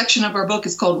first section of our book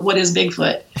is called What is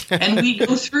Bigfoot? And we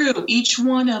go through each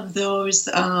one of those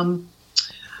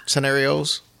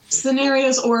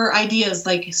scenarios or ideas,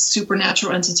 like a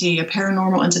supernatural entity, a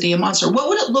paranormal entity, a monster. What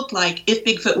would it look like if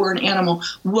Bigfoot were an animal?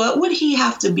 What would he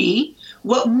have to be?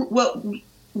 What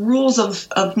rules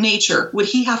of nature would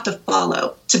he have to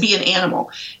follow to be an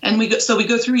animal? And we go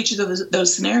through each of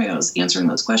those scenarios, answering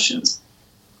those questions.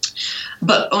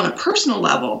 But on a personal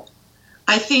level,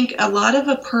 I think a lot of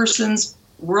a person's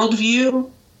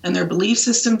worldview and their belief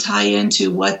system tie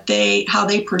into how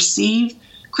they perceive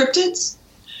cryptids.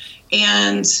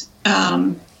 And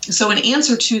so in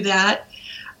answer to that,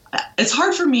 it's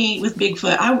hard for me with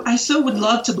Bigfoot. I so would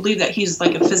love to believe that he's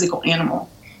like a physical animal.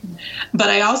 But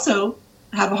I also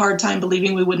have a hard time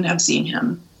believing we wouldn't have seen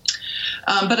him.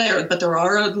 But there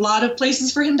are a lot of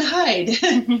places for him to hide.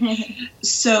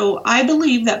 So I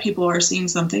believe that people are seeing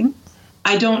something.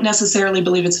 I don't necessarily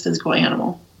believe it's a physical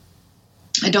animal.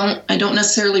 I don't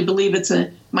necessarily believe it's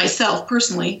myself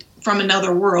personally from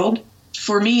another world.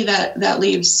 For me, that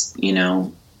leaves,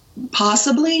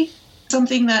 possibly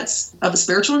something that's of a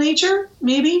spiritual nature,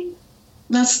 maybe.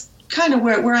 That's kind of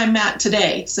where I'm at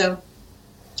today. So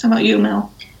how about you,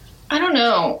 Mel? I don't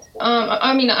know.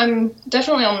 I'm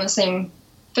definitely on the same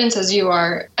fence as you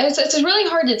are. It's really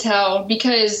hard to tell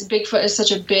because Bigfoot is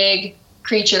such a big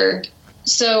creature.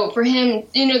 So for him,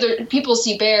 people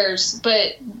see bears,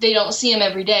 but they don't see them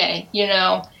every day,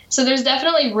 So there's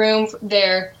definitely room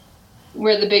there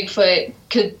where the Bigfoot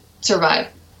could survive.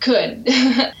 Could.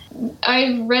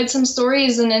 I've read some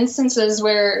stories and instances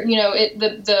where,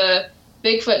 the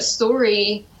Bigfoot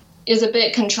story is a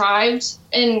bit contrived.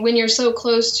 And when you're so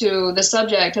close to the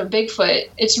subject of Bigfoot,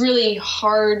 it's really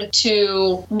hard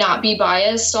to not be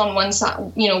biased on one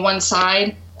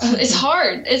side. It's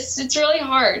hard. It's really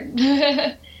hard.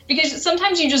 Because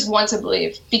sometimes you just want to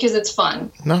believe because it's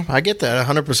fun. No, I get that.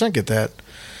 100% get that.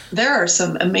 There are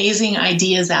some amazing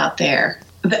ideas out there.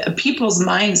 People's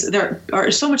minds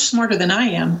are so much smarter than I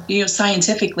am,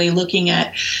 scientifically looking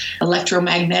at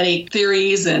electromagnetic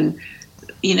theories and,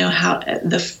 how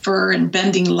the fur and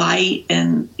bending light.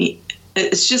 And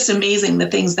it's just amazing the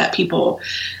things that people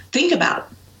think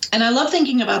about. And I love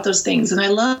thinking about those things, and I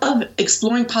love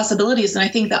exploring possibilities. And I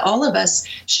think that all of us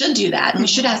should do that. And we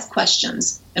should ask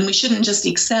questions, and we shouldn't just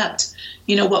accept,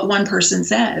 what one person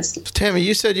says. Tammy,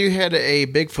 you said you had a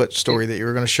Bigfoot story that you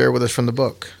were going to share with us from the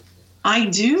book. I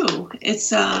do. It's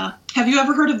have you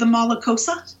ever heard of the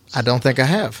Malacosa? I don't think I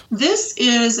have. This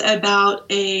is about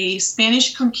a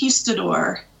Spanish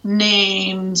conquistador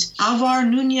named Alvar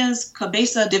Núñez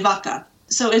Cabeza de Vaca.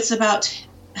 So it's about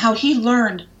how he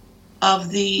learned of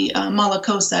the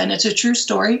Malacosa, and it's a true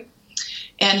story.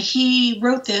 And he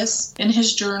wrote this in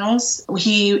his journals.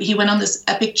 He went on this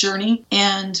epic journey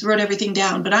and wrote everything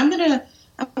down. But I'm gonna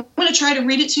try to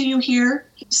read it to you here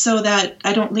so that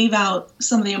I don't leave out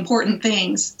some of the important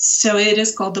things. So it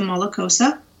is called the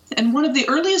Malacosa. And one of the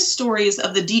earliest stories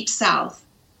of the Deep South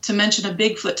to mention a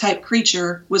Bigfoot-type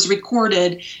creature was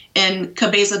recorded in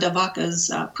Cabeza de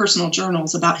Vaca's personal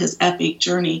journals about his epic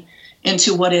journey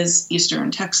into what is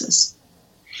eastern Texas.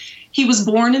 He was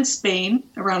born in Spain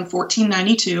around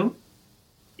 1492.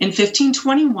 In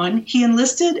 1521, he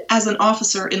enlisted as an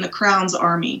officer in the Crown's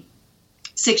army.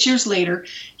 6 years later,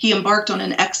 he embarked on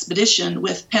an expedition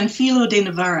with Panfilo de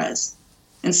Narvaez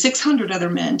and 600 other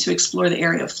men to explore the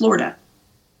area of Florida.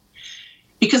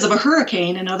 Because of a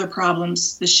hurricane and other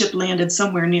problems, the ship landed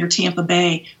somewhere near Tampa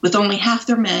Bay with only half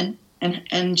their men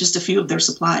and just a few of their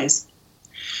supplies.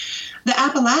 The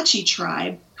Apalachee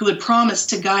tribe, who had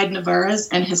promised to guide Narvaez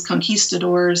and his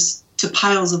conquistadors to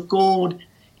piles of gold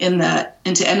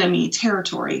into enemy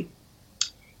territory,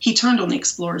 he turned on the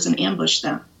explorers and ambushed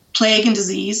them. Plague and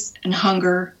disease and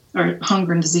hunger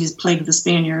and disease plagued the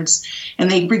Spaniards, and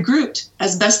they regrouped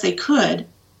as best they could.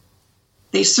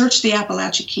 They searched the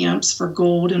Appalachia camps for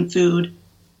gold and food,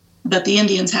 but the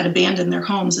Indians had abandoned their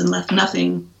homes and left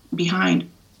nothing behind.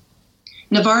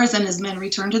 Narvaez and his men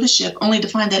returned to the ship only to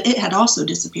find that it had also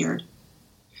disappeared.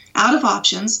 Out of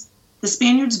options, the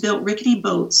Spaniards built rickety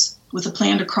boats with a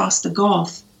plan to cross the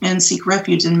Gulf and seek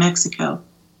refuge in Mexico.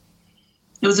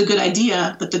 It was a good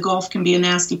idea, but the Gulf can be a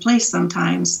nasty place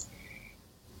sometimes.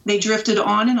 They drifted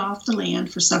on and off the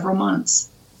land for several months.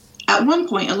 At one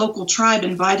point, a local tribe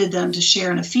invited them to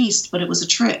share in a feast, but it was a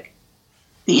trick.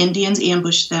 The Indians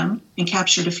ambushed them and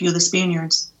captured a few of the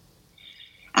Spaniards.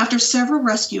 After several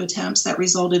rescue attempts that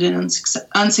resulted in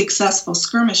unsuccessful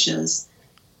skirmishes,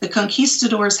 the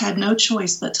conquistadors had no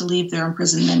choice but to leave their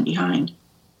imprisoned men behind.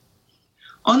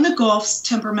 On the Gulf's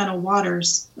temperamental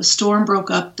waters, a storm broke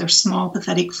up their small,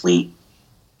 pathetic fleet.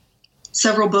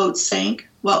 Several boats sank,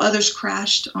 while others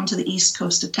crashed onto the east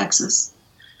coast of Texas.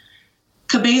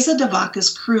 Cabeza de Vaca's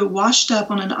crew washed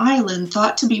up on an island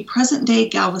thought to be present-day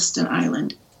Galveston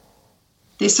Island.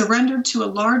 They surrendered to a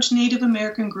large Native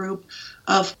American group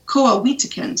of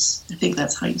Coahuiltecans. I think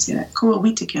that's how you say that,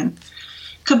 Coahuiltecan.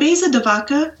 Cabeza de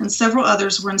Vaca and several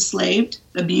others were enslaved,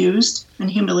 abused, and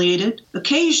humiliated.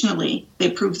 Occasionally,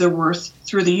 they proved their worth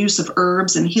through the use of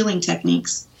herbs and healing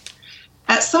techniques.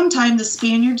 At some time, the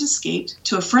Spaniards escaped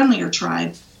to a friendlier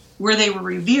tribe where they were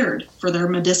revered for their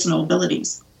medicinal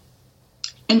abilities.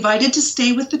 Invited to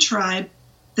stay with the tribe,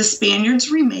 The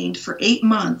Spaniards remained for 8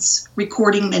 months,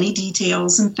 recording many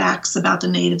details and facts about the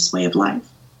natives' way of life.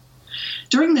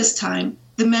 During this time,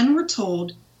 the men were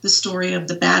told the story of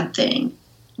the bad thing,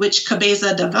 which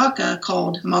Cabeza de Vaca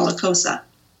called Malacosa.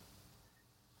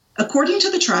 According to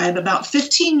the tribe, about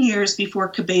 15 years before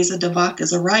Cabeza de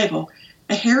Vaca's arrival,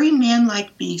 a hairy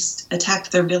man-like beast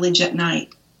attacked their village at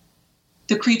night.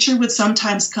 The creature would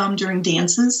sometimes come during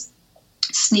dances,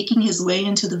 sneaking his way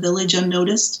into the village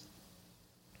unnoticed.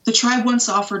 The tribe once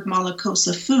offered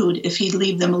Malacosa food if he'd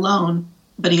leave them alone,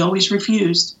 but he always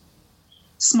refused.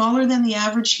 Smaller than the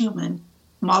average human,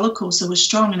 Malacosa was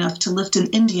strong enough to lift an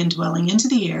Indian dwelling into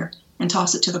the air and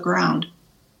toss it to the ground.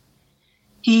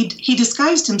 He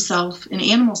disguised himself in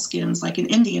animal skins like an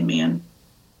Indian man.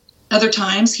 Other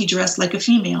times, he dressed like a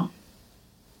female.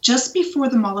 Just before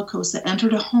the Malacosa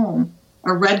entered a home,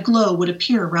 a red glow would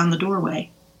appear around the doorway.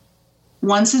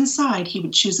 Once inside, he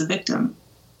would choose a victim.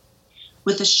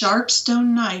 With a sharp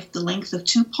stone knife the length of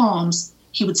 2 palms,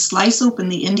 he would slice open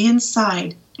the Indian's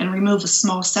side and remove a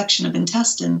small section of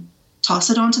intestine, toss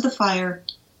it onto the fire,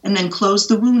 and then close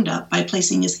the wound up by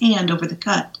placing his hand over the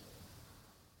cut.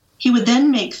 He would then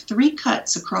make 3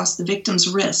 cuts across the victim's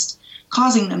wrist,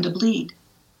 causing them to bleed.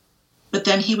 But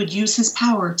then he would use his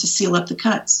power to seal up the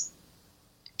cuts.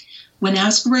 When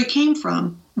asked where it came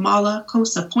from,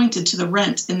 Malacosa pointed to the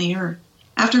rent in the earth.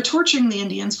 After torturing the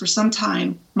Indians for some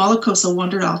time, Malacosa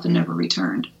wandered off and never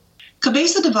returned.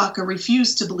 Cabeza de Vaca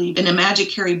refused to believe in a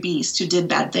magic hairy beast who did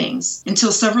bad things,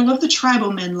 until several of the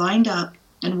tribal men lined up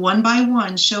and one by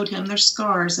one showed him their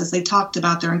scars as they talked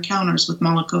about their encounters with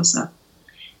Malacosa.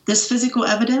 This physical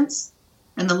evidence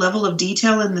and the level of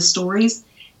detail in the stories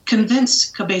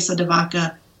convinced Cabeza de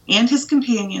Vaca and his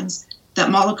companions that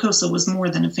Malacosa was more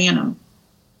than a phantom.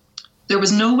 There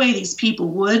was no way these people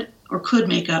would or could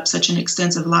make up such an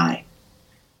extensive lie.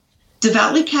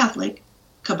 Devoutly Catholic,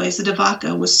 Cabeza de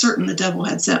Vaca was certain the devil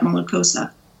had sent Malacosa.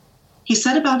 He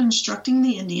set about instructing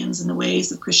the Indians in the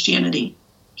ways of Christianity.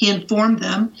 He informed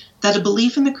them that a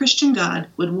belief in the Christian God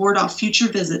would ward off future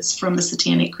visits from the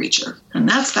satanic creature. And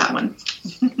that's that one.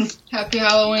 Happy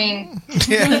Halloween.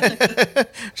 Yeah.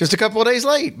 Just a couple of days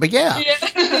late, but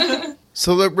yeah.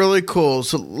 So look really cool.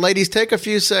 So ladies, take a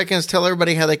few seconds, tell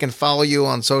everybody how they can follow you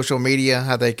on social media,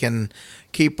 how they can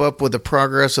keep up with the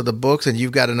progress of the books. And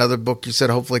you've got another book you said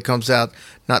hopefully comes out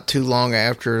not too long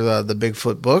after the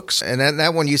Bigfoot books. And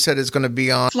that one you said is going to be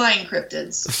on Flying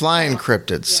Cryptids. Flying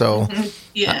Cryptids. So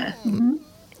Yeah.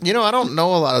 you know, I don't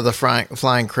know a lot of the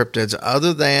flying cryptids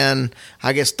other than,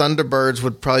 I guess, Thunderbirds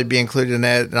would probably be included in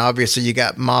that. And obviously you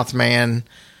got Mothman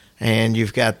and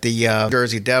you've got the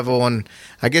Jersey Devil. And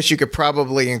I guess you could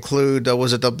probably include,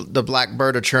 was it the Black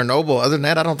Bird of Chernobyl? Other than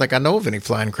that, I don't think I know of any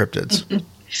flying cryptids.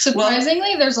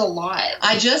 Surprisingly, there's a lot.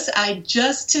 I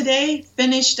just today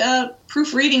finished up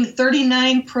proofreading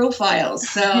 39 profiles.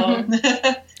 So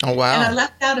Oh, wow. And I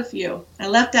left out a few.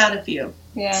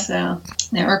 Yeah. So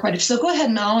there are quite a few. So go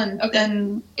ahead, Mel, and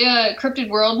Cryptid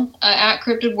World, at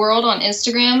Cryptid World on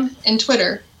Instagram and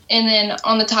Twitter. And then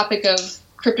on the topic of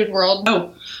Cryptid World.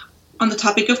 Oh, on the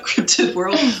topic of Cryptid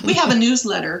World, we have a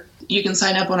newsletter. You can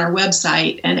sign up on our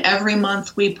website, and every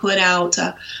month we put out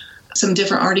some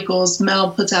different articles.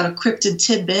 Mel puts out a cryptid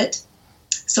tidbit.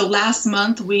 So last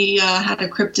month we had a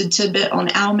cryptid tidbit on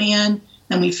Owlman,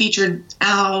 and we featured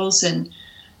owls, and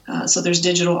so there's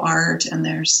digital art, and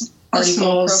there's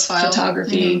articles,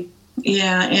 photography. Mm-hmm.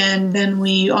 Yeah, and then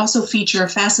we also feature a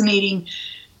fascinating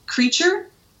creature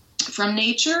from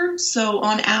nature. So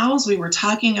on owls, we were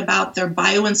talking about their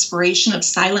bioinspiration of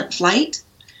silent flight.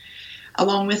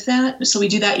 Along with that, so we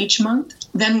do that each month.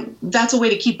 Then that's a way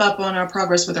to keep up on our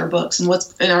progress with our books and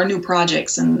what's in our new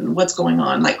projects and what's going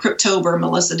on, like Cryptober,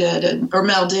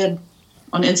 Mel did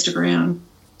on Instagram.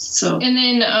 So and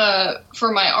then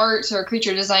for my art or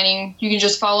creature designing, you can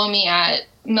just follow me at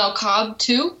Mel Cobb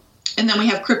 2. And then we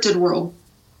have Cryptid World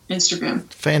Instagram.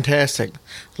 Fantastic.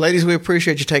 Ladies, we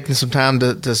appreciate you taking some time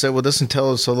to sit with us and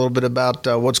tell us a little bit about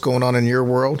what's going on in your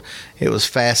world. It was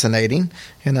fascinating,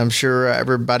 and I'm sure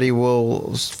everybody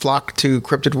will flock to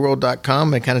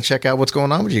cryptidworld.com and kind of check out what's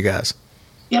going on with you guys.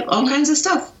 Yep, all kinds of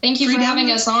stuff. Thank you for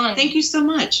having us on. Thank you so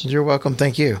much. You're welcome.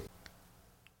 Thank you.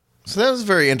 So that was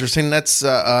very interesting. That's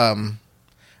an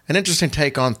interesting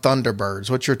take on Thunderbirds.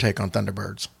 What's your take on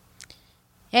Thunderbirds?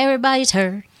 Everybody's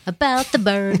heard about the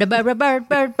bird,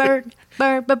 bird.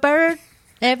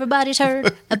 Everybody's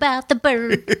heard about the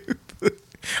bird.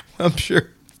 I'm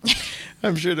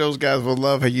sure those guys will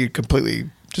love how you completely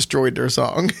destroyed their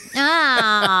song. Oh,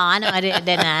 I know I did,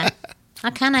 didn't I?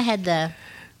 I kind of had the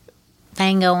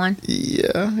thing going.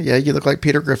 Yeah, you look like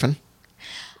Peter Griffin.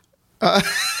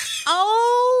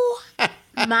 Oh,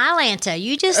 Mylanta,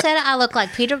 you just said I look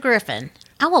like Peter Griffin.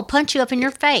 I will punch you up in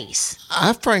your face.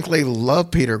 I frankly love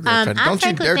Peter Griffin. I Don't you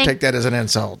frankly dare think- take that as an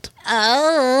insult.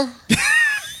 Oh.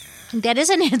 That is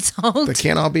an insult. They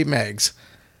can't all be Megs.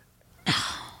 Ew.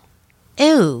 I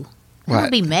want What?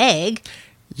 to be Meg.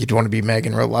 You'd want to be Meg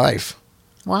in real life.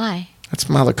 Why? That's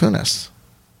Mila Kunis.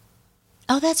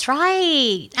 Oh, that's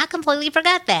right. I completely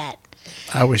forgot that.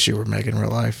 I wish you were Meg in real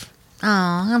life. Oh,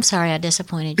 I'm sorry I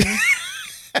disappointed you.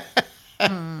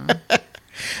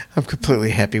 I'm completely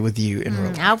happy with you in real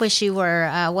life. I wish you were,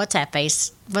 what's that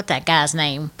face? What's that guy's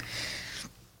name?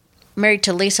 Married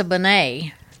to Lisa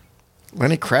Bonet.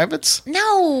 Lenny Kravitz?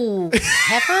 No.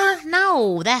 Pepper?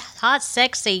 No. That hot,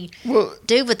 sexy Well,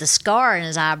 dude with the scar in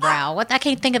his eyebrow. What? I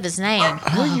can't think of his name.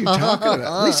 who are you talking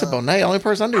about? Lisa Bonet. The only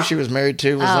person I knew she was married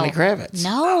to was Lenny Kravitz.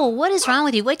 No. What is wrong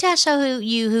with you? Wait till I show who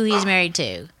he's married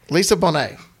to. Lisa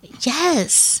Bonet.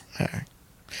 Yes. All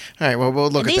right, well, we'll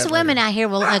look at These that women later. out here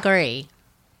will agree.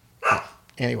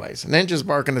 Anyways, Ninja's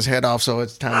barking his head off, so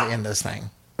it's time to end this thing.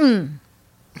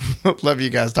 Love you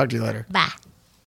guys. Talk to you later. Bye.